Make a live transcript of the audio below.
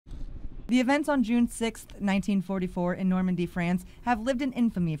The events on June 6, 1944 in Normandy, France have lived in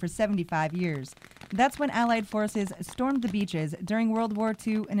infamy for 75 years. That's when Allied forces stormed the beaches during World War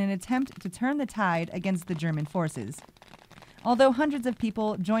II in an attempt to turn the tide against the German forces. Although hundreds of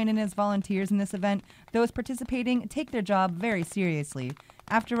people join in as volunteers in this event, those participating take their job very seriously.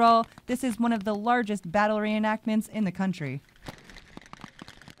 After all, this is one of the largest battle reenactments in the country.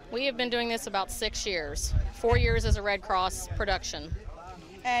 We have been doing this about 6 years, 4 years as a Red Cross production.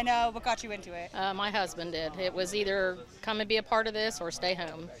 And what got you into it? My husband did. It was either come and be a part of this or stay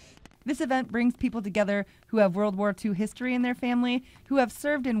home. This event brings people together who have World War II history in their family, who have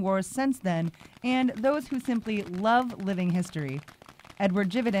served in wars since then, and those who simply love living history. Edward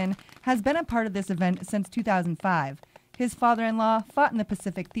Jividan has been a part of this event since 2005. His father-in-law fought in the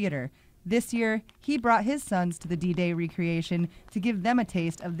Pacific Theater. This year, he brought his sons to the D-Day recreation to give them a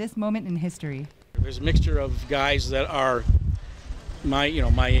taste of this moment in history. There's a mixture of guys that are my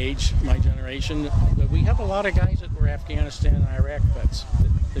age, my generation, but we have a lot of guys that were Afghanistan and Iraq vets,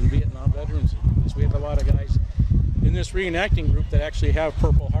 and Vietnam veterans. We have a lot of guys in this reenacting group that actually have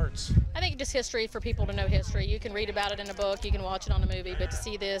Purple Hearts. I think just history for people to know history. You can read about it in a book, you can watch it on a movie, but to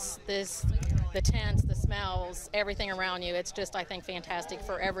see this, the tents, the smells, everything around you, it's just, I think, fantastic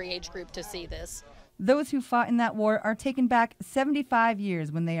for every age group to see this. Those who fought in that war are taken back 75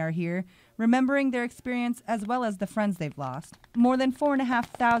 years when they are here, remembering their experience as well as the friends they've lost. More than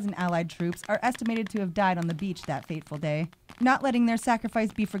 4,500 Allied troops are estimated to have died on the beach that fateful day. Not letting their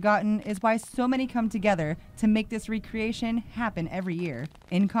sacrifice be forgotten is why so many come together to make this recreation happen every year.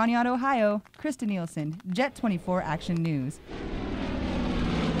 In Conneaut, Ohio, Kristen Nielsen, Jet 24 Action News.